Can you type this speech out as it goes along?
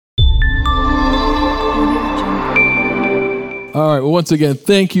All right, well, once again,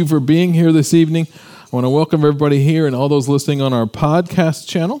 thank you for being here this evening. I want to welcome everybody here and all those listening on our podcast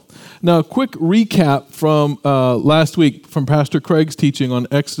channel. Now, a quick recap from last week from Pastor Craig's teaching on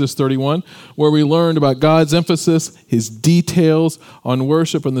Exodus 31, where we learned about God's emphasis, his details on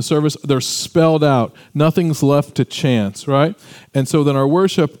worship and the service. They're spelled out. Nothing's left to chance, right? And so then our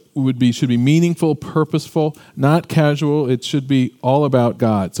worship should be meaningful, purposeful, not casual. It should be all about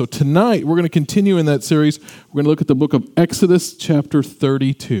God. So tonight, we're going to continue in that series. We're going to look at the book of Exodus chapter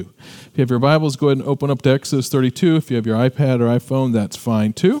 32. If you have your Bibles, go ahead and open up to Exodus 32. If you have your iPad or iPhone, that's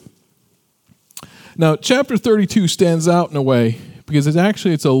fine too. Now, chapter 32 stands out in a way because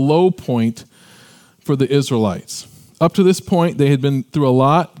it's a low point for the Israelites. Up to this point, they had been through a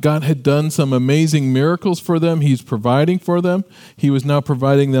lot. God had done some amazing miracles for them. He's providing for them. He was now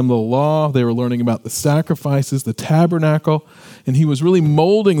providing them the law. They were learning about the sacrifices, the tabernacle, and he was really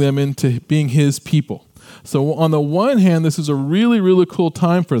molding them into being his people. So on the one hand, this is a really, really cool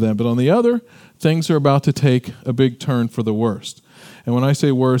time for them. But on the other, things are about to take a big turn for the worst. And when I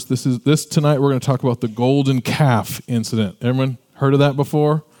say worst, this tonight we're going to talk about the golden calf incident. Everyone heard of that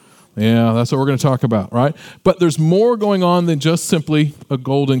before? Yeah, that's what we're going to talk about, right? But there's more going on than just simply a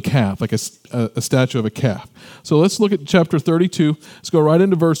golden calf, like a statue of a calf. So let's look at chapter 32. Let's go right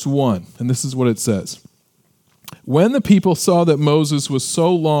into verse 1, and this is what it says. When the people saw that Moses was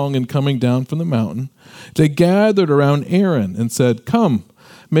so long in coming down from the mountain, they gathered around Aaron and said, "Come,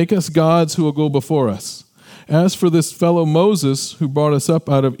 make us gods who will go before us. As for this fellow Moses who brought us up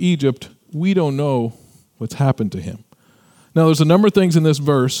out of Egypt, we don't know what's happened to him." Now, there's a number of things in this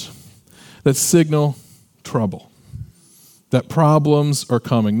verse that signal trouble, that problems are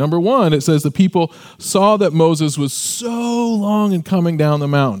coming. Number one, it says the people saw that Moses was so long in coming down the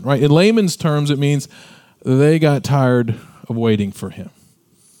mountain, right? In layman's terms, it means they got tired of waiting for him.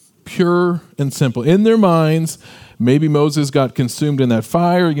 Pure and simple. In their minds, maybe Moses got consumed in that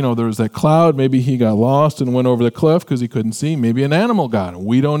fire. There was that cloud. Maybe he got lost and went over the cliff because he couldn't see. Maybe an animal got him.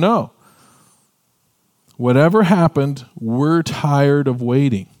 We don't know. Whatever happened, we're tired of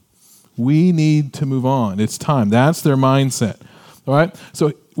waiting. We need to move on. It's time. That's their mindset. All right?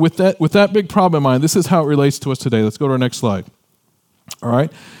 So with that big problem in mind, this is how it relates to us today. Let's go to our next slide. All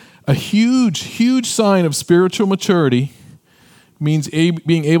right? A huge, huge sign of spiritual maturity means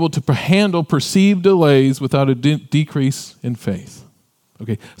being able to handle perceived delays without a decrease in faith.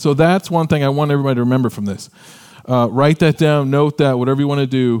 Okay, so that's one thing I want everybody to remember from this. Write that down, note that, whatever you want to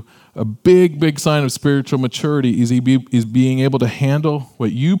do. A big, big sign of spiritual maturity is being able to handle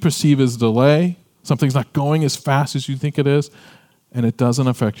what you perceive as delay. Something's not going as fast as you think it is, and it doesn't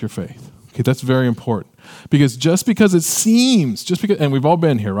affect your faith. Okay, that's very important. Because it seems, and we've all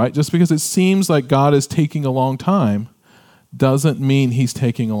been here, right? Just because it seems like God is taking a long time doesn't mean he's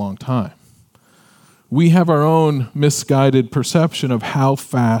taking a long time. We have our own misguided perception of how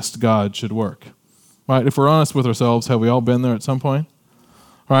fast God should work. Right? If we're honest with ourselves, have we all been there at some point?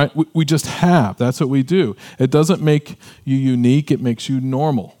 Right? We just have. That's what we do. It doesn't make you unique. It makes you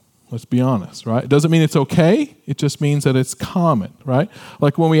normal. Let's be honest, right? It doesn't mean it's okay. It just means that it's common, right?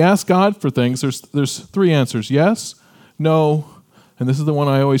 Like when we ask God for things, there's three answers: yes, no, and this is the one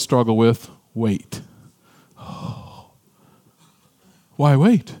I always struggle with: wait. Oh. Why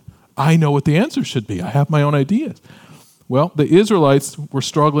wait? I know what the answer should be. I have my own ideas. Well, the Israelites were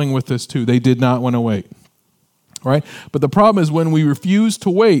struggling with this too. They did not want to wait. Right? But the problem is when we refuse to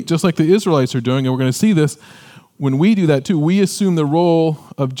wait, just like the Israelites are doing, and we're going to see this, when we do that too, we assume the role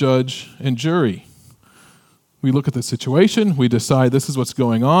of judge and jury. We look at the situation, we decide this is what's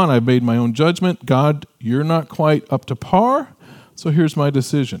going on, I've made my own judgment. God, you're not quite up to par, so here's my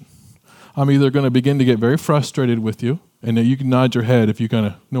decision. I'm either going to begin to get very frustrated with you, and you can nod your head if you kind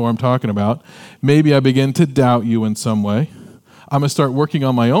of know what I'm talking about. Maybe I begin to doubt you in some way. I'm going to start working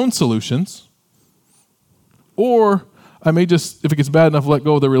on my own solutions. Or I may just, if it gets bad enough, let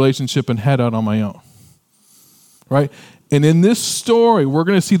go of the relationship and head out on my own. Right? And in this story, we're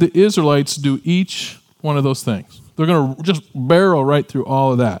going to see the Israelites do each one of those things. They're going to just barrel right through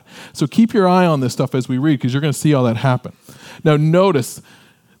all of that. So keep your eye on this stuff as we read, because you're going to see all that happen. Now notice,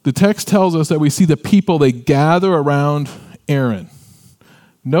 the text tells us that we see the people, they gather around Aaron.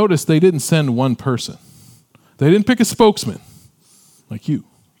 Notice they didn't send one person. They didn't pick a spokesman like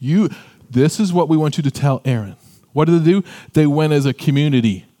you. This is what we want you to tell Aaron. What did they do? They went as a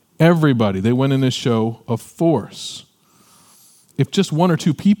community. Everybody. They went in a show of force. If just one or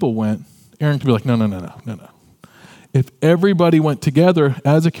two people went, Aaron could be like, no. If everybody went together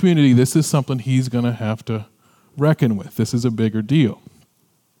as a community, this is something he's going to have to reckon with. This is a bigger deal.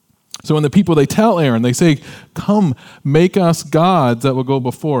 So when the people, they tell Aaron, they say, "Come, make us gods that will go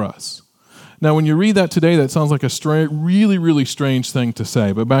before us." Now, when you read that today, that sounds like a really, really strange thing to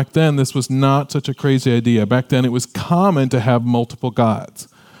say. But back then, this was not such a crazy idea. Back then, it was common to have multiple gods.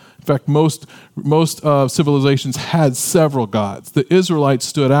 In fact, most civilizations had several gods. The Israelites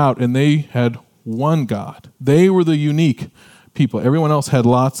stood out, and they had one God. They were the unique people. Everyone else had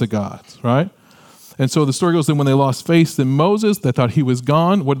lots of gods, right? And so the story goes that when they lost faith in Moses, they thought he was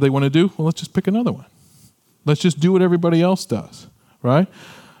gone. What did they want to do? Well, let's just pick another one. Let's just do what everybody else does, right?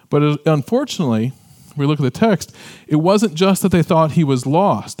 But unfortunately, we look at the text, it wasn't just that they thought he was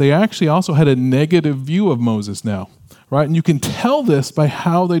lost. They actually also had a negative view of Moses now, right? And you can tell this by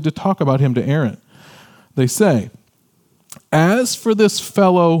how they talk about him to Aaron. They say, "As for this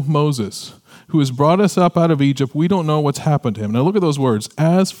fellow Moses, who has brought us up out of Egypt, we don't know what's happened to him." Now look at those words,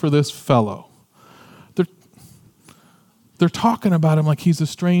 "as for this fellow." They're talking about him like he's a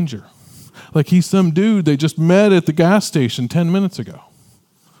stranger, like he's some dude they just met at the gas station 10 minutes ago.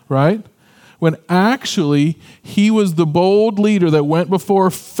 Right? When actually he was the bold leader that went before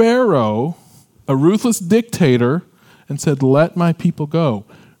Pharaoh, a ruthless dictator, and said, "Let my people go,"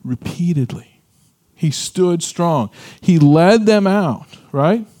 repeatedly. He stood strong. He led them out,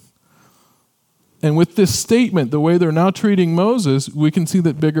 right? And with this statement, the way they're now treating Moses, we can see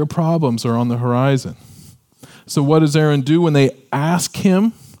that bigger problems are on the horizon. So what does Aaron do when they ask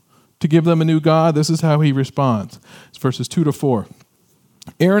him to give them a new God? This is how he responds. It's verses 2-4.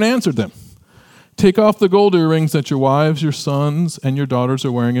 Aaron answered them, "Take off the gold earrings that your wives, your sons, and your daughters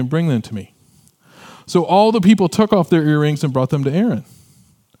are wearing and bring them to me." So all the people took off their earrings and brought them to Aaron.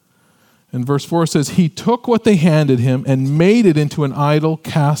 And verse 4 says, "He took what they handed him and made it into an idol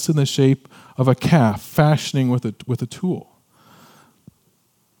cast in the shape of a calf, fashioning with a tool."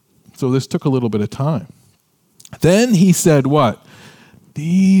 So this took a little bit of time. Then he said what?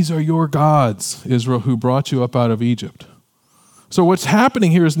 "These are your gods, Israel, who brought you up out of Egypt." So what's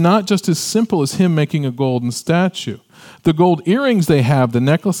happening here is not just as simple as him making a golden statue. The gold earrings they have, the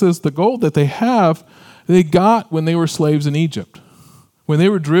necklaces, the gold that they have, they got when they were slaves in Egypt. When they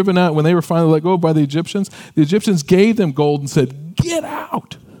were driven out, when they were finally let go by the Egyptians gave them gold and said, "Get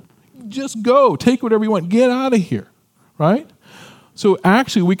out. Just go. Take whatever you want. Get out of here." Right? So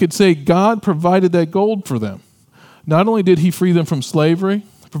actually we could say God provided that gold for them. Not only did he free them from slavery,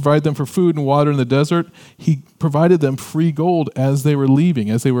 provide them for food and water in the desert, he provided them free gold as they were leaving,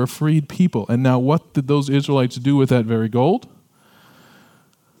 as they were a freed people. And now what did those Israelites do with that very gold?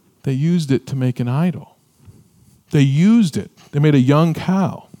 They used it to make an idol. They used it. They made a young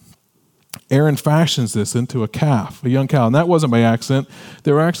cow. Aaron fashions this into a calf, a young cow. And that wasn't by accident.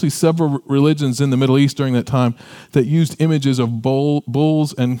 There were actually several religions in the Middle East during that time that used images of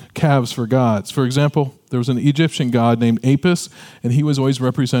bulls and calves for gods. For example, there was an Egyptian god named Apis, and he was always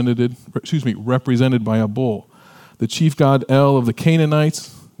represented by a bull. The chief god El of the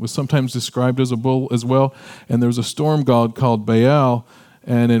Canaanites was sometimes described as a bull as well. And there was a storm god called Baal,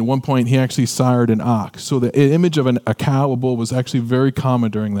 and at one point, he actually sired an ox. So the image of a cow, a bull, was actually very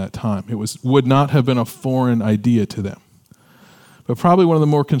common during that time. It would not have been a foreign idea to them. But probably one of the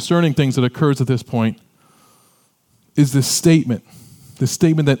more concerning things that occurs at this point is this statement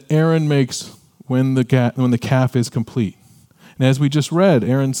that Aaron makes when the calf is complete. And as we just read,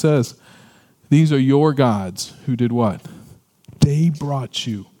 Aaron says, "These are your gods who did what? They brought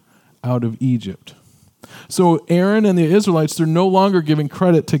you out of Egypt." So Aaron and the Israelites, they're no longer giving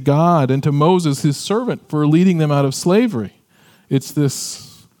credit to God and to Moses, his servant, for leading them out of slavery. It's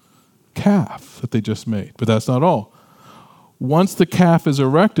this calf that they just made. But that's not all. Once the calf is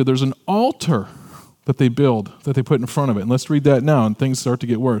erected, there's an altar that they build, that they put in front of it. And let's read that now, and things start to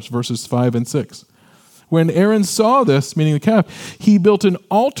get worse. Verses 5 and 6. When Aaron saw this, meaning the calf, he built an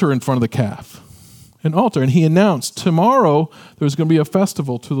altar in front of the calf. An altar. And he announced, "Tomorrow there's going to be a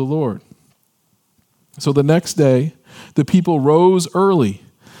festival to the Lord." So the next day, the people rose early,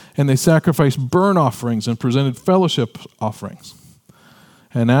 and they sacrificed burnt offerings and presented fellowship offerings.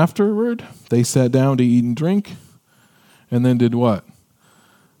 And afterward, they sat down to eat and drink, and then did what?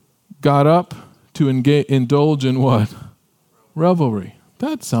 Got up to indulge in what? Revelry.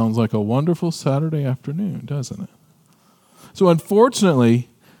 That sounds like a wonderful Saturday afternoon, doesn't it? So unfortunately,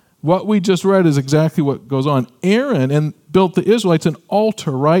 what we just read is exactly what goes on. Aaron built the Israelites an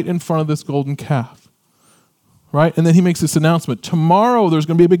altar right in front of this golden calf. Right? And then he makes this announcement. Tomorrow there's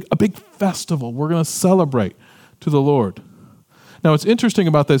going to be a big festival. We're going to celebrate to the Lord. Now what's interesting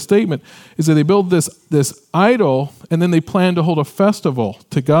about that statement is that they build this idol and then they plan to hold a festival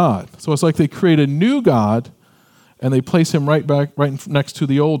to God. So it's like they create a new God and they place him right next to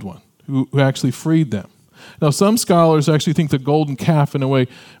the old one who actually freed them. Now some scholars actually think the golden calf in a way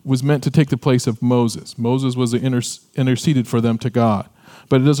was meant to take the place of Moses. Moses was interceded for them to God.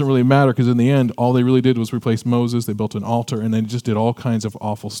 But it doesn't really matter because in the end, all they really did was replace Moses. They built an altar and then just did all kinds of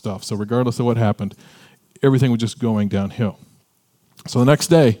awful stuff. So regardless of what happened, everything was just going downhill. So the next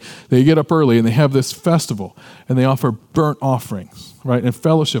day, they get up early and they have this festival and they offer burnt offerings, right, and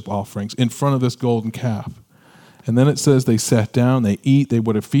fellowship offerings in front of this golden calf. And then it says they sat down, they eat, they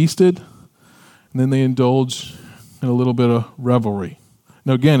would have feasted, and then they indulge in a little bit of revelry.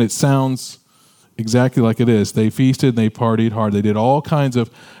 Now again, it sounds exactly like it is. They feasted and they partied hard. They did all kinds of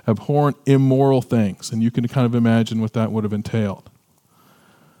abhorrent, immoral things, and you can kind of imagine what that would have entailed.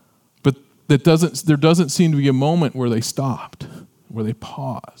 But there doesn't seem to be a moment where they stopped, where they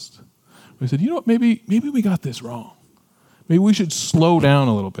paused. They said, you know what, maybe we got this wrong. Maybe we should slow down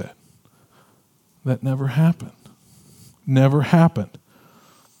a little bit. That never happened. Never happened.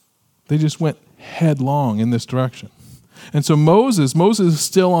 They just went headlong in this direction. And so Moses is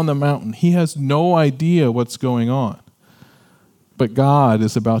still on the mountain. He has no idea what's going on. But God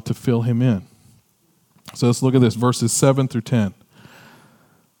is about to fill him in. So let's look at this, verses 7 through 10.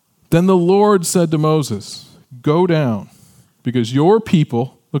 Then the Lord said to Moses, go down, because your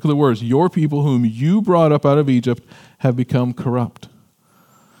people, look at the words, your people whom you brought up out of Egypt have become corrupt.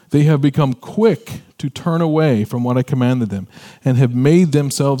 They have become quick to turn away from what I commanded them and have made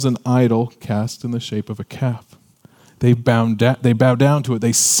themselves an idol cast in the shape of a calf. They bow down to it.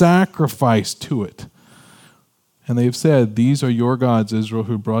 They sacrifice to it. And they have said, these are your gods, Israel,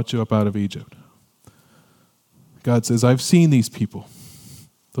 who brought you up out of Egypt. God says, I've seen these people.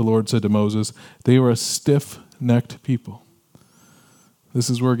 The Lord said to Moses, they were a stiff-necked people. This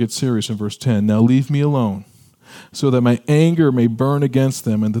is where it gets serious in verse 10. Now leave me alone, so that my anger may burn against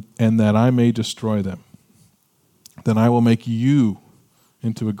them and that I may destroy them. Then I will make you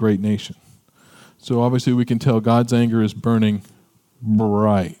into a great nation. So obviously we can tell God's anger is burning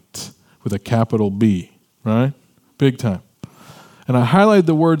bright with a capital B, right? Big time. And I highlighted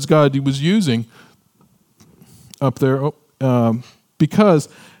the words God was using up there because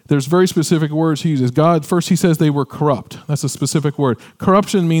there's very specific words he uses. God, first he says they were corrupt. That's a specific word.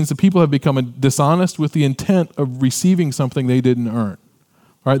 Corruption means that people have become dishonest with the intent of receiving something they didn't earn.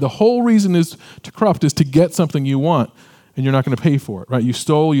 Right? The whole reason is to corrupt is to get something you want, and you're not going to pay for it. Right? You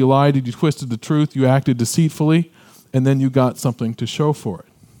stole, you lied, you twisted the truth, you acted deceitfully, and then you got something to show for it.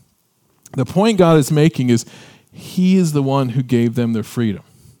 The point God is making is he is the one who gave them their freedom.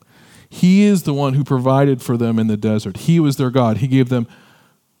 He is the one who provided for them in the desert. He was their God. He gave them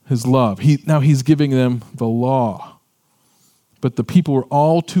his love. Now he's giving them the law. But the people were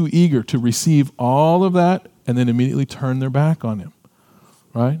all too eager to receive all of that and then immediately turn their back on him.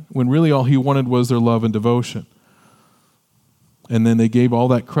 Right? When really all he wanted was their love and devotion. And then they gave all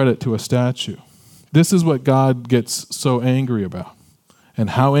that credit to a statue. This is what God gets so angry about.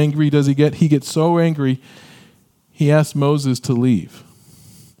 And how angry does he get? He gets so angry, he asks Moses to leave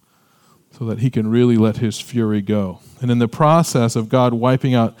so that he can really let his fury go. And in the process of God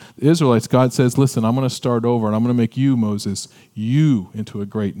wiping out the Israelites, God says, listen, I'm going to start over and I'm going to make you, Moses, you into a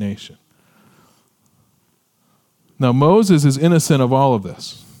great nation. Now, Moses is innocent of all of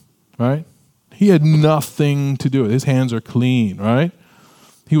this, right? He had nothing to do with it. His hands are clean, right?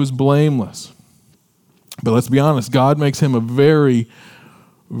 He was blameless. But let's be honest, God makes him a very,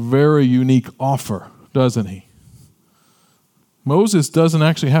 very unique offer, doesn't he? Moses doesn't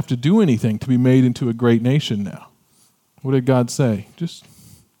actually have to do anything to be made into a great nation now. What did God say? Just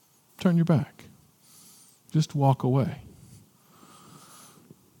turn your back. Just walk away.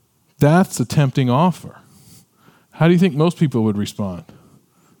 That's a tempting offer. How do you think most people would respond?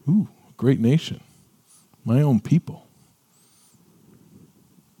 Ooh, great nation. My own people.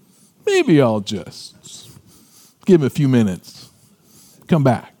 Maybe I'll just give him a few minutes. Come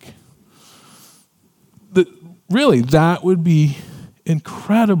back. Really, that would be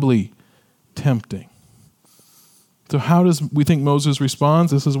incredibly tempting. So how does we think Moses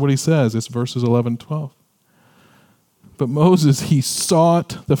responds? This is what he says. It's verses 11 and 12. But Moses, he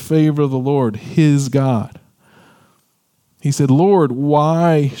sought the favor of the Lord, his God. He said, Lord,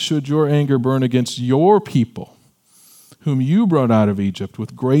 why should your anger burn against your people, whom you brought out of Egypt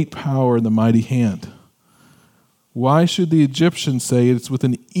with great power and the mighty hand? Why should the Egyptians say it's with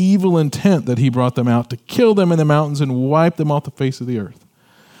an evil intent that he brought them out to kill them in the mountains and wipe them off the face of the earth?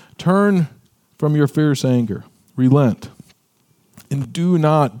 Turn from your fierce anger, relent, and do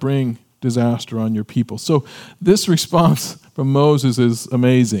not bring disaster on your people. So this response from Moses is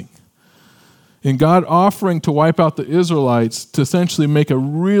amazing. In God offering to wipe out the Israelites to essentially make a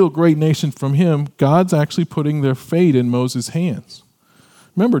real great nation from him, God's actually putting their fate in Moses' hands.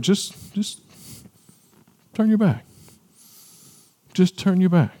 Remember, just turn your back. Just turn your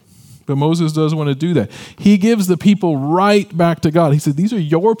back. But Moses doesn't want to do that. He gives the people right back to God. He said, these are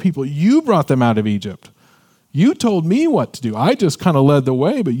your people. You brought them out of Egypt. You told me what to do. I just kind of led the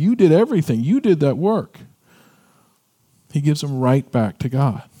way, but you did everything. You did that work. He gives them right back to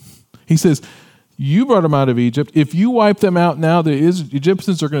God. He says, you brought them out of Egypt. If you wipe them out now, the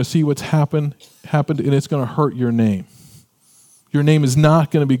Egyptians are going to see what's happened, and it's going to hurt your name. Your name is not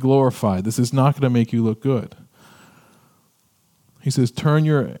going to be glorified. This is not going to make you look good. He says, turn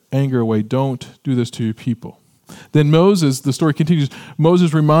your anger away. Don't do this to your people. Then Moses, the story continues,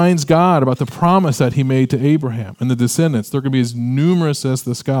 Moses reminds God about the promise that he made to Abraham and the descendants. They're going to be as numerous as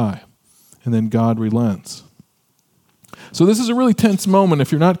the sky. And then God relents. So this is a really tense moment.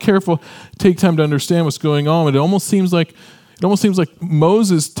 If you're not careful, take time to understand what's going on. It almost seems like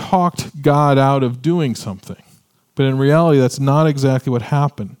Moses talked God out of doing something. But in reality, that's not exactly what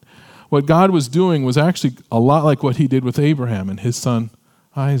happened. What God was doing was actually a lot like what he did with Abraham and his son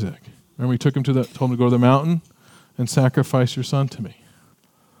Isaac. Remember, he told him to go to the mountain and sacrifice your son to me.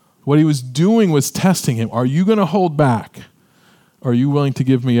 What he was doing was testing him. Are you going to hold back? Are you willing to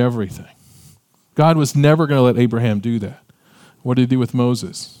give me everything? God was never going to let Abraham do that. What did he do with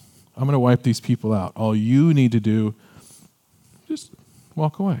Moses? I'm going to wipe these people out. All you need to do, just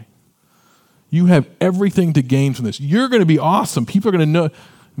walk away. You have everything to gain from this. You're going to be awesome. People are going to know.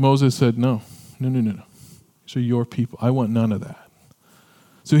 Moses said, no. These are your people. I want none of that.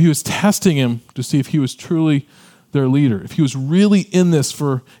 So he was testing him to see if he was truly their leader, if he was really in this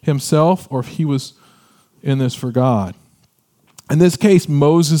for himself or if he was in this for God. In this case,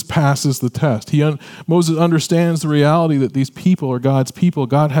 Moses passes the test. Moses understands the reality that these people are God's people.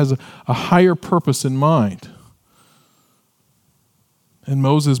 God has a higher purpose in mind. And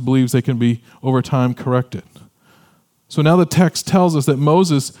Moses believes they can be, over time, corrected. So now the text tells us that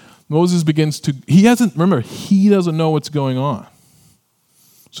Moses begins to, he doesn't know what's going on.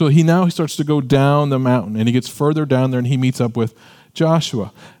 So he starts to go down the mountain, and he gets further down there, and he meets up with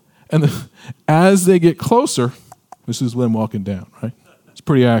Joshua. And as they get closer, this is them walking down, right? It's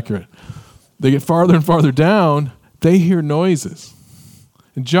pretty accurate. They get farther and farther down, they hear noises.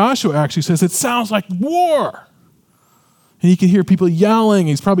 And Joshua actually says, it sounds like war. And you can hear people yelling.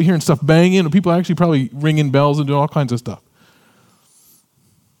 He's probably hearing stuff banging, and people actually probably ringing bells and doing all kinds of stuff.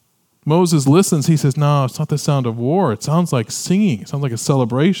 Moses listens. He says, no, it's not the sound of war. It sounds like singing. It sounds like a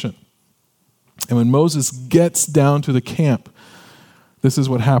celebration. And when Moses gets down to the camp, this is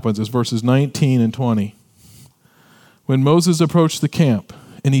what happens. It's verses 19 and 20. When Moses approached the camp,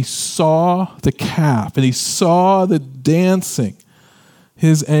 and he saw the calf, and he saw the dancing,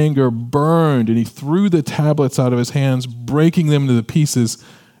 his anger burned, and he threw the tablets out of his hands, breaking them to the pieces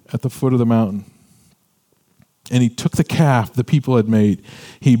at the foot of the mountain. And he took the calf the people had made.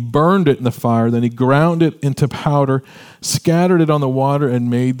 He burned it in the fire, then he ground it into powder, scattered it on the water, and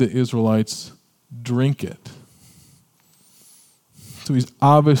made the Israelites drink it. So he's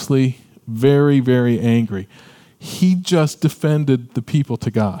obviously very, very angry. He just defended the people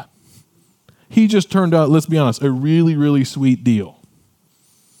to God. He just turned out, let's be honest, a really, really sweet deal.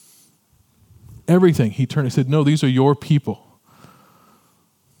 Everything. He said, no, these are your people.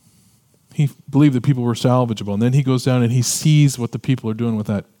 He believed that people were salvageable. And then he goes down and he sees what the people are doing with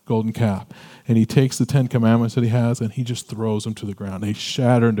that golden calf. And he takes the 10 commandments that he has and he just throws them to the ground. They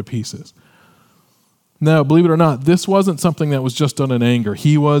shatter into pieces. Now, believe it or not, this wasn't something that was just done in anger.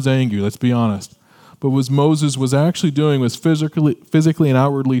 He was angry, let's be honest. But what Moses was actually doing was physically and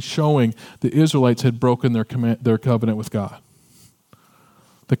outwardly showing the Israelites had broken their covenant with God.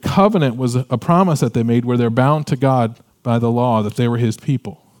 The covenant was a promise that they made where they're bound to God by the law, that they were his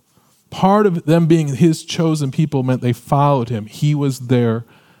people. Part of them being his chosen people meant they followed him. He was their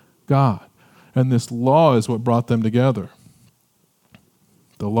God. And this law is what brought them together.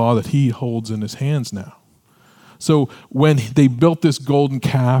 The law that he holds in his hands now. So when they built this golden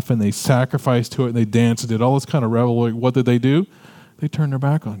calf and they sacrificed to it and they danced and did all this kind of revelry, what did? They turned their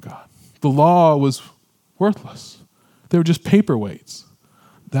back on God. The law was worthless. They were just paperweights.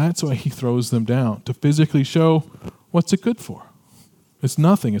 That's why he throws them down, to physically show what's it good for. It's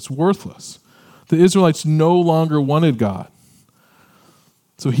nothing. It's worthless. The Israelites no longer wanted God.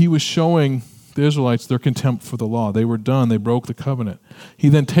 So he was showing the Israelites their contempt for the law. They were done. They broke the covenant. He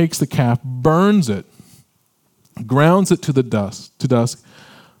then takes the calf, burns it, grounds it to dusk,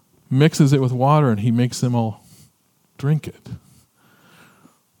 mixes it with water, and he makes them all drink it.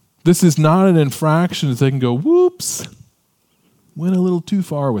 This is not an infraction that they can go, whoops, went a little too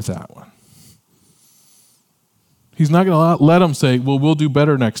far with that one. He's not going to let them say, well, we'll do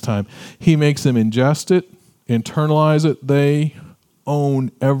better next time. He makes them ingest it, internalize it. They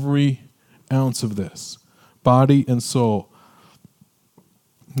own every ounce of this, body and soul.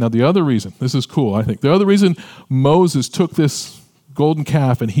 Now the other reason, this is cool, I think. The other reason Moses took this golden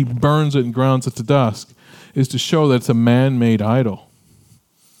calf and he burns it and grounds it to dust is to show that it's a man-made idol.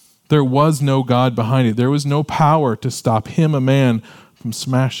 There was no God behind it. There was no power to stop him, a man, from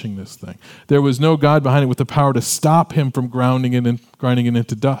smashing this thing. There was no God behind it with the power to stop him from grinding it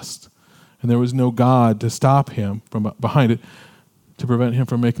into dust. And there was no God to stop him from behind it to prevent him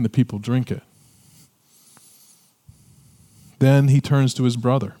from making the people drink it. Then he turns to his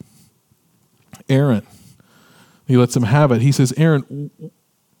brother, Aaron. He lets him have it. He says, Aaron,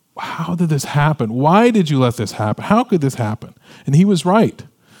 how did this happen? Why did you let this happen? How could this happen? And he was right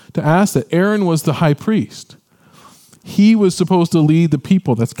to ask that. Aaron was the high priest. He was supposed to lead the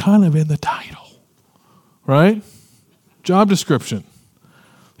people. That's kind of in the title, right? Job description.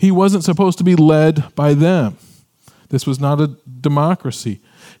 He wasn't supposed to be led by them. This was not a democracy.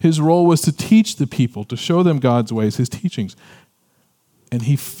 His role was to teach the people, to show them God's ways, his teachings. And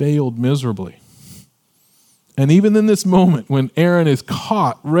he failed miserably. And even in this moment, when Aaron is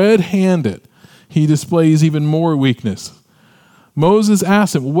caught red-handed, he displays even more weakness. Moses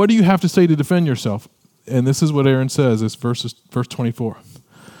asked him, what do you have to say to defend yourself? And this is what Aaron says, it's verse 24.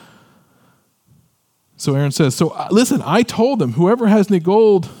 So Aaron says, so listen, I told them, whoever has any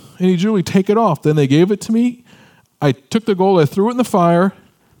gold, any jewelry, take it off. Then they gave it to me. I took the gold, I threw it in the fire,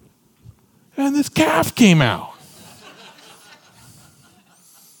 and this calf came out.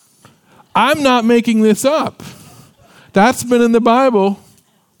 I'm not making this up. That's been in the Bible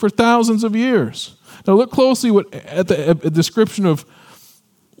for thousands of years. Now look closely at the description of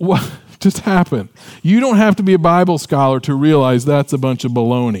what just happened. You don't have to be a Bible scholar to realize that's a bunch of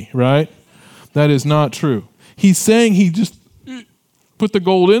baloney, right? That is not true. He's saying he just put the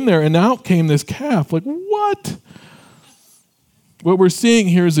gold in there and out came this calf. Like, what? What we're seeing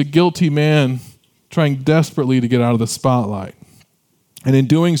here is a guilty man trying desperately to get out of the spotlight. And in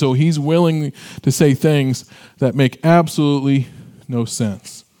doing so, he's willing to say things that make absolutely no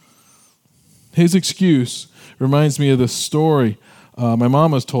sense. His excuse reminds me of the story my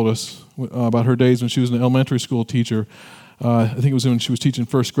mom has told us about her days when she was an elementary school teacher. I think it was when she was teaching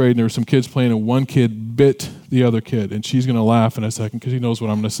first grade, and there were some kids playing, and one kid bit the other kid. And she's going to laugh in a second because he knows what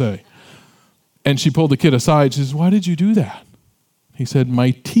I'm going to say. And she pulled the kid aside. She says, why did you do that? He said,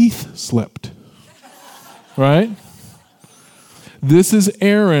 my teeth slipped. Right? This is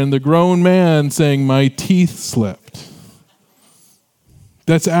Aaron, the grown man, saying, my teeth slipped.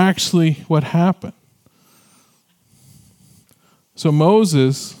 That's actually what happened. So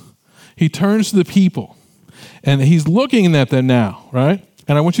Moses, he turns to the people, and he's looking at them now, right?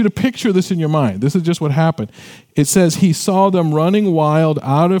 And I want you to picture this in your mind. This is just what happened. It says he saw them running wild,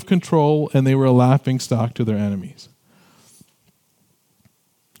 out of control, and they were a laughingstock to their enemies.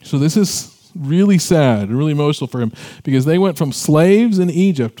 So this is really sad and really emotional for him because they went from slaves in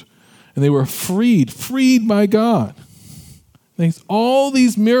Egypt and they were freed by God. All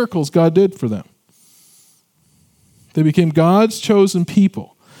these miracles God did for them. They became God's chosen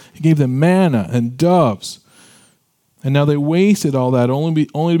people. He gave them manna and doves. And now they wasted all that only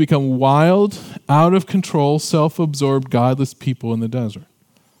to become wild, out of control, self-absorbed, godless people in the desert.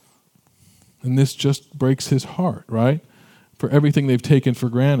 And this just breaks his heart, right? For everything they've taken for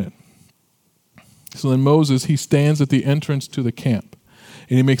granted. So then Moses, he stands at the entrance to the camp.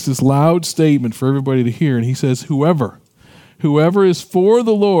 And he makes this loud statement for everybody to hear. And he says, whoever is for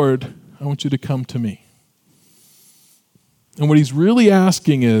the Lord, I want you to come to me. And what he's really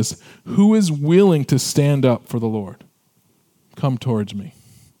asking is, who is willing to stand up for the Lord? Come towards me.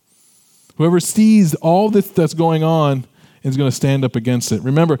 Whoever sees all that's going on is going to stand up against it.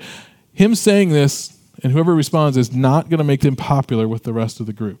 Remember, him saying this and whoever responds is not going to make them popular with the rest of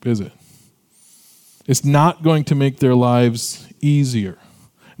the group, is it? It's not going to make their lives easier.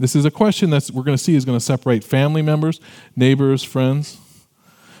 This is a question that we're going to see is going to separate family members, neighbors, friends.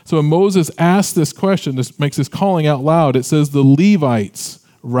 So when Moses asks this question, this makes this calling out loud, it says the Levites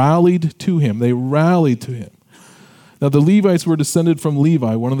rallied to him. They rallied to him. Now the Levites were descended from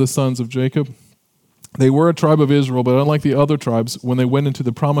Levi, one of the sons of Jacob. They were a tribe of Israel, but unlike the other tribes, when they went into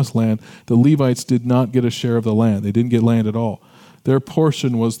the promised land, the Levites did not get a share of the land. They didn't get land at all. Their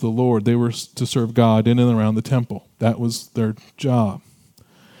portion was the Lord. They were to serve God in and around the temple. That was their job.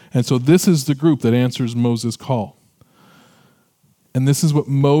 And so this is the group that answers Moses' call. And this is what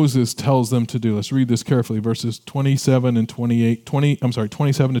Moses tells them to do. Let's read this carefully, verses 27 to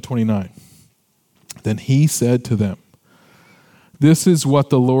 29. Then he said to them, this is what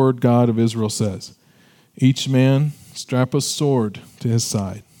the Lord God of Israel says. Each man strap a sword to his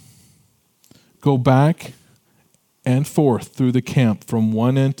side. Go back and forth through the camp from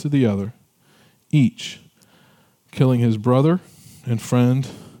one end to the other, each killing his brother and friend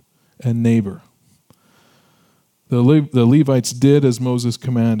and neighbor. The Levites did as Moses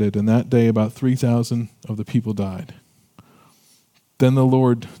commanded, and that day about 3,000 of the people died. Then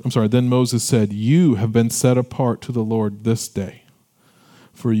Moses said, "You have been set apart to the Lord this day,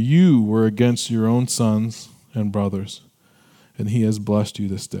 for you were against your own sons and brothers, and he has blessed you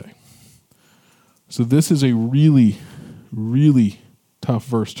this day." So this is a really, really tough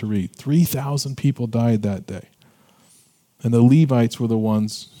verse to read. 3,000 people died that day, and the Levites were the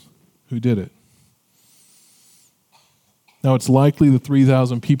ones who did it. Now, it's likely the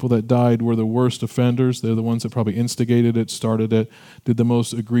 3,000 people that died were the worst offenders. They're the ones that probably instigated it, started it, did the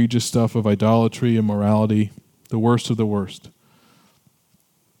most egregious stuff of idolatry, immorality, the worst of the worst.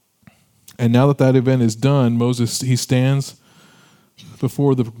 And now that that event is done, Moses, he stands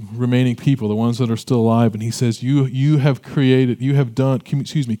before the remaining people, the ones that are still alive, and he says, you have committed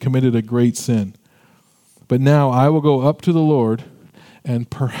a great sin. But now I will go up to the Lord, and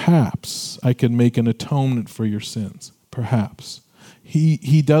perhaps I can make an atonement for your sins. Perhaps.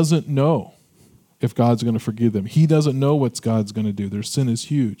 He doesn't know if God's going to forgive them. He doesn't know what God's going to do. Their sin is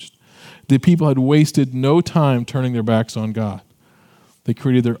huge. The people had wasted no time turning their backs on God. They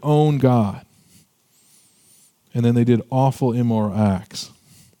created their own God. And then they did awful, immoral acts.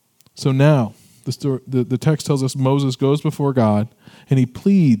 So now, the text tells us Moses goes before God, and he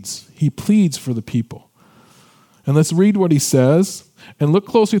pleads for the people. And let's read what he says, and look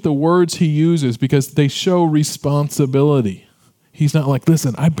closely at the words he uses, because they show responsibility. He's not like,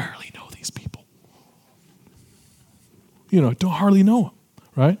 listen, I barely know these people. Don't hardly know them,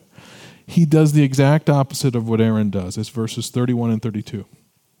 right? He does the exact opposite of what Aaron does. It's verses 31 and 32.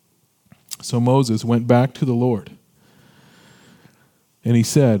 So Moses went back to the Lord, and he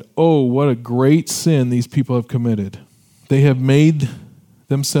said, "Oh, what a great sin these people have committed. They have made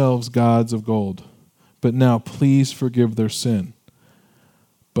themselves gods of gold. But now please forgive their sin.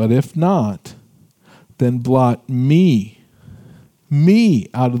 But if not, then blot me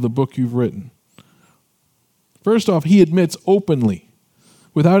out of the book you've written." First off, he admits openly,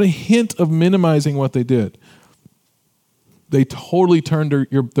 without a hint of minimizing what they did. They totally turned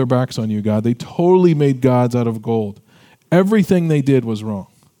their backs on you, God. They totally made gods out of gold. Everything they did was wrong.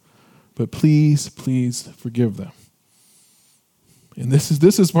 But please forgive them. And this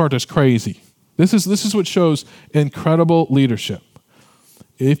is part that's crazy. This is what shows incredible leadership.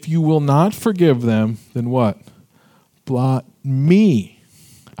 If you will not forgive them, then what? Blot me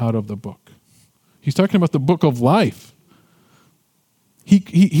out of the book. He's talking about the book of life.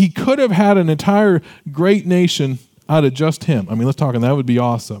 He could have had an entire great nation out of just him. I mean, let's talk, and that would be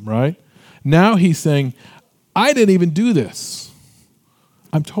awesome, right? Now he's saying, I didn't even do this.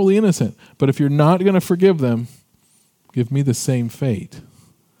 I'm totally innocent. But if you're not going to forgive them, give me the same fate.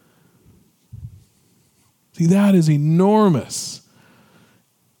 See, that is enormous.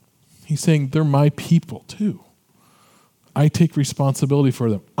 He's saying they're my people too. I take responsibility for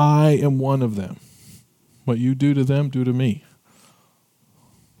them. I am one of them. What you do to them, do to me.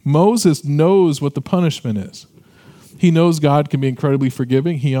 Moses knows what the punishment is. He knows God can be incredibly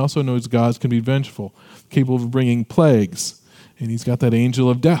forgiving. He also knows God can be vengeful, capable of bringing plagues. And he's got that angel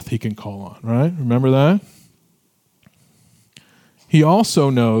of death he can call on, right? Remember that? He also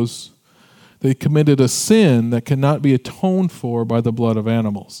knows they committed a sin that cannot be atoned for by the blood of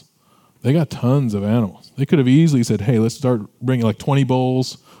animals. They got tons of animals. They could have easily said, hey, let's start bringing like 20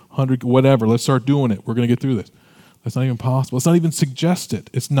 bulls, 100, whatever. Let's start doing it. We're going to get through this. That's not even possible. It's not even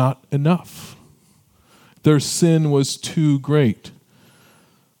suggested. It's not enough. Their sin was too great.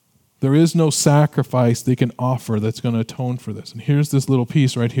 There is no sacrifice they can offer that's going to atone for this. And here's this little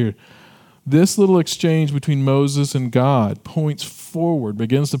piece right here. This little exchange between Moses and God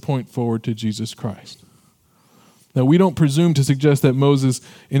begins to point forward to Jesus Christ. Now, we don't presume to suggest that Moses,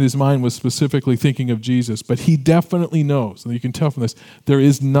 in his mind, was specifically thinking of Jesus, but he definitely knows, and you can tell from this, there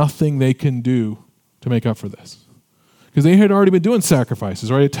is nothing they can do to make up for this. Because they had already been doing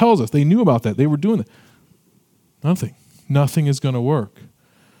sacrifices, right? It tells us they knew about that. They were doing it. Nothing. Nothing is going to work.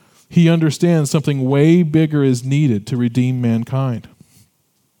 He understands something way bigger is needed to redeem mankind.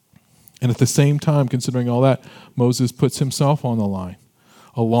 And at the same time, considering all that, Moses puts himself on the line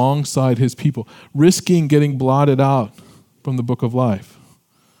alongside his people, risking getting blotted out from the book of life.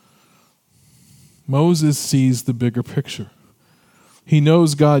 Moses sees the bigger picture. He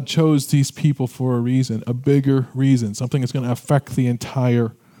knows God chose these people for a reason, a bigger reason, something that's going to affect the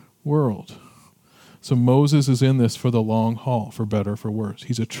entire world. So Moses is in this for the long haul, for better or for worse.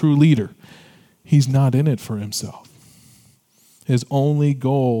 He's a true leader. He's not in it for himself. His only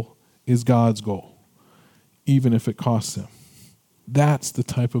goal is God's goal, even if it costs him. That's the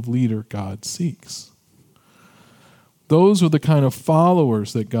type of leader God seeks. Those are the kind of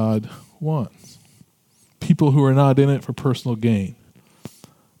followers that God wants. People who are not in it for personal gain,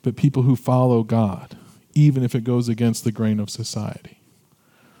 but people who follow God, even if it goes against the grain of society.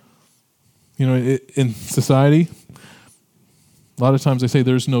 You know, in society, a lot of times they say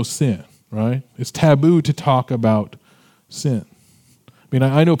there's no sin, right? It's taboo to talk about sin. I mean,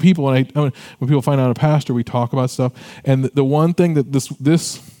 I know people, when people find out a pastor, we talk about stuff, and the one thing that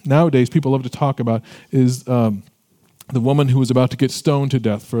this nowadays people love to talk about is the woman who was about to get stoned to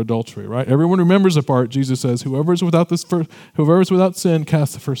death for adultery, right? Everyone remembers the part Jesus says, whoever's without sin,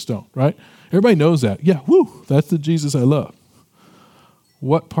 cast the first stone, right? Everybody knows that. Yeah, woo, that's the Jesus I love.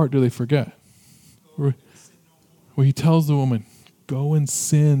 What part do they forget? Where he tells the woman, go and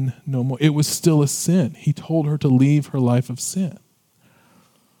sin no more. It was still a sin. He told her to leave her life of sin.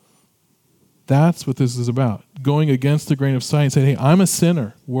 That's what this is about. Going against the grain of science, saying, hey, I'm a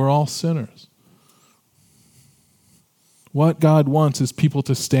sinner. We're all sinners. What God wants is people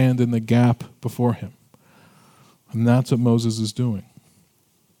to stand in the gap before him. And that's what Moses is doing.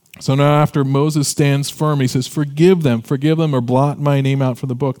 So now after Moses stands firm, he says, forgive them, or blot my name out from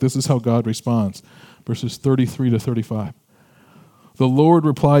the book. This is how God responds. Verses 33 to 35. The Lord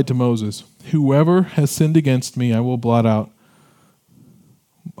replied to Moses, whoever has sinned against me, I will blot out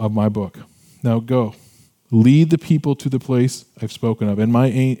of my book. Now go, lead the people to the place I've spoken of, and my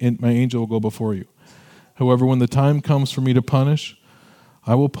angel will go before you. However, when the time comes for me to punish,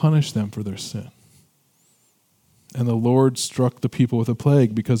 I will punish them for their sin. And the Lord struck the people with a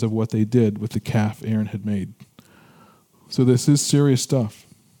plague because of what they did with the calf Aaron had made. So this is serious stuff.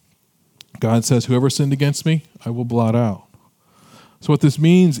 God says, whoever sinned against me, I will blot out. So what this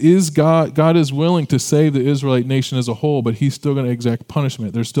means is God is willing to save the Israelite nation as a whole, but he's still going to exact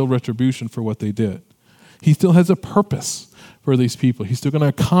punishment. There's still retribution for what they did. He still has a purpose for these people. He's still going to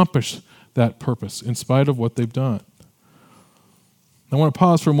accomplish that purpose in spite of what they've done. I want to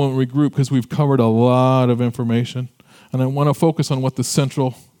pause for a moment and regroup because we've covered a lot of information, and I want to focus on what the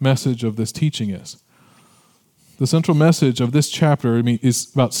central message of this teaching is. The central message of this chapter,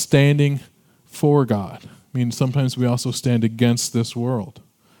 is about standing for God. Sometimes we also stand against this world.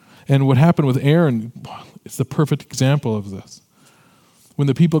 And what happened with Aaron, it's the perfect example of this. When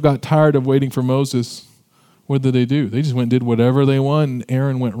the people got tired of waiting for Moses, what did they do? They just went and did whatever they wanted, and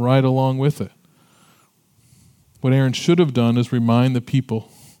Aaron went right along with it. What Aaron should have done is remind the people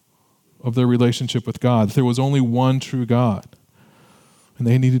of their relationship with God. There was only one true God, and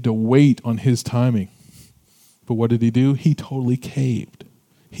they needed to wait on his timing. But what did he do? He totally caved.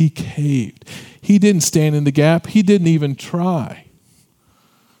 He caved. He didn't stand in the gap. He didn't even try.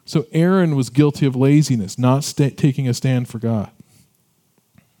 So Aaron was guilty of laziness, not taking a stand for God.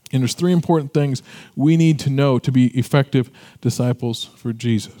 And there's three important things we need to know to be effective disciples for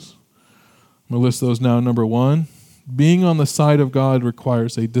Jesus. I'm going to list those now. Number one, being on the side of God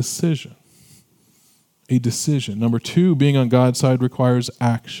requires a decision. A decision. Number two, being on God's side requires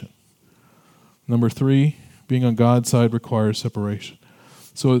action. Number three, being on God's side requires separation.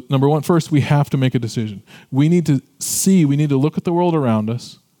 So number one, first, we have to make a decision. We need to look at the world around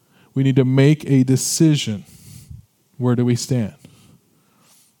us. We need to make a decision. Where do we stand?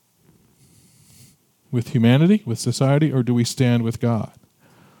 With humanity, with society, or do we stand with God?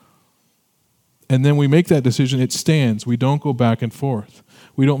 And then we make that decision, it stands. We don't go back and forth.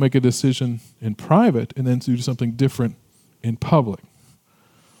 We don't make a decision in private and then do something different in public.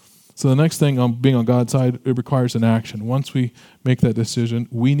 So the next thing on being on God's side, it requires an action. Once we make that decision,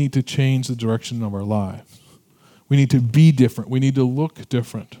 we need to change the direction of our lives. We need to be different. We need to look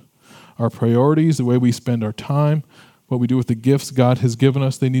different. Our priorities, the way we spend our time, what we do with the gifts God has given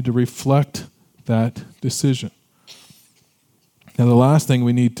us, they need to reflect that decision. Now the last thing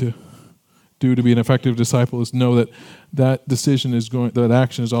we need to do to be an effective disciple is know that that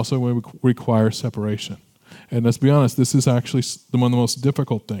action is also going to require separation. And let's be honest, this is actually one of the most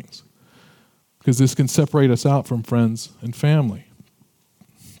difficult things, because this can separate us out from friends and family.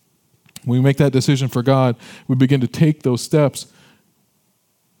 When we make that decision for God, we begin to take those steps.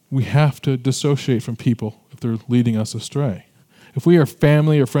 We have to dissociate from people if they're leading us astray. If we are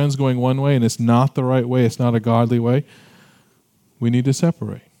family or friends going one way and it's not the right way, it's not a godly way, we need to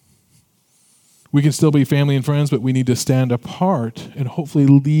separate. We can still be family and friends, but we need to stand apart and hopefully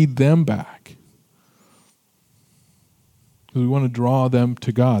lead them back. Because we want to draw them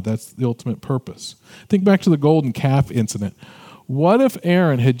to God. That's the ultimate purpose. Think back to the golden calf incident. What if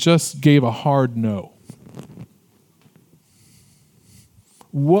Aaron had just gave a hard no?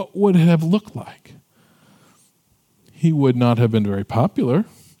 What would it have looked like? He would not have been very popular,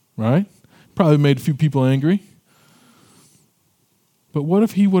 right? Probably made a few people angry. But what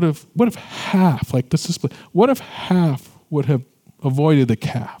if half, like this is, what if half would have avoided the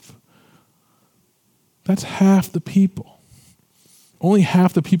calf? That's half the people. Only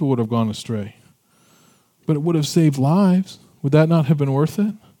half the people would have gone astray. But it would have saved lives. Would that not have been worth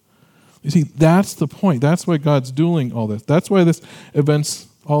it? You see, that's the point. That's why God's doing all this. That's why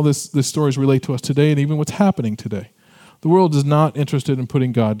all this stories relate to us today and even what's happening today. The world is not interested in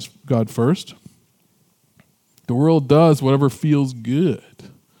putting God first. The world does whatever feels good,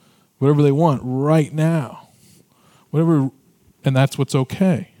 whatever they want right now, and that's what's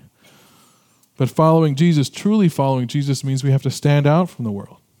okay. But truly following Jesus means we have to stand out from the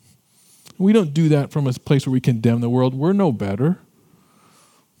world. We don't do that from a place where we condemn the world. We're no better.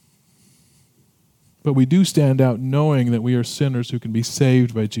 But we do stand out knowing that we are sinners who can be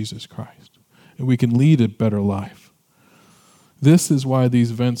saved by Jesus Christ. And we can lead a better life. This is why these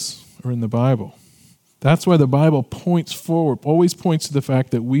events are in the Bible. That's why the Bible points forward, always points to the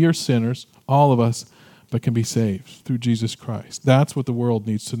fact that we are sinners, all of us, but can be saved through Jesus Christ. That's what the world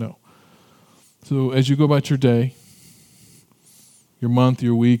needs to know. So as you go about your day, your month,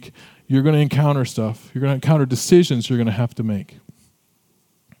 your week, you're going to encounter stuff. You're going to encounter decisions you're going to have to make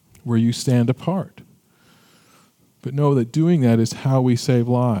where you stand apart. But know that doing that is how we save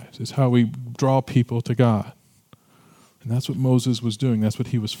lives, is how we draw people to God. And that's what Moses was doing. That's what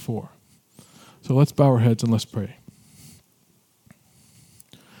he was for. So let's bow our heads and let's pray.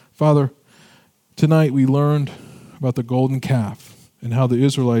 Father, tonight we learned about the golden calf and how the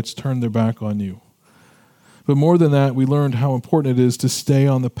Israelites turned their back on you. But more than that, we learned how important it is to stay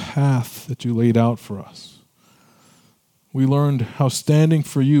on the path that you laid out for us. We learned how standing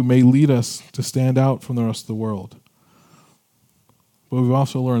for you may lead us to stand out from the rest of the world. But we've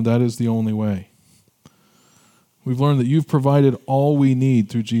also learned that is the only way. We've learned that you've provided all we need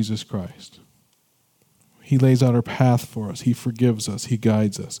through Jesus Christ. He lays out our path for us. He forgives us. He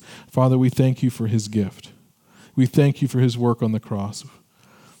guides us. Father, we thank you for his gift. We thank you for his work on the cross.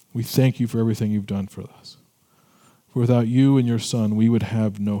 We thank you for everything you've done for us. For without you and your Son, we would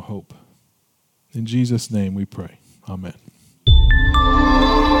have no hope. In Jesus' name we pray. Amen.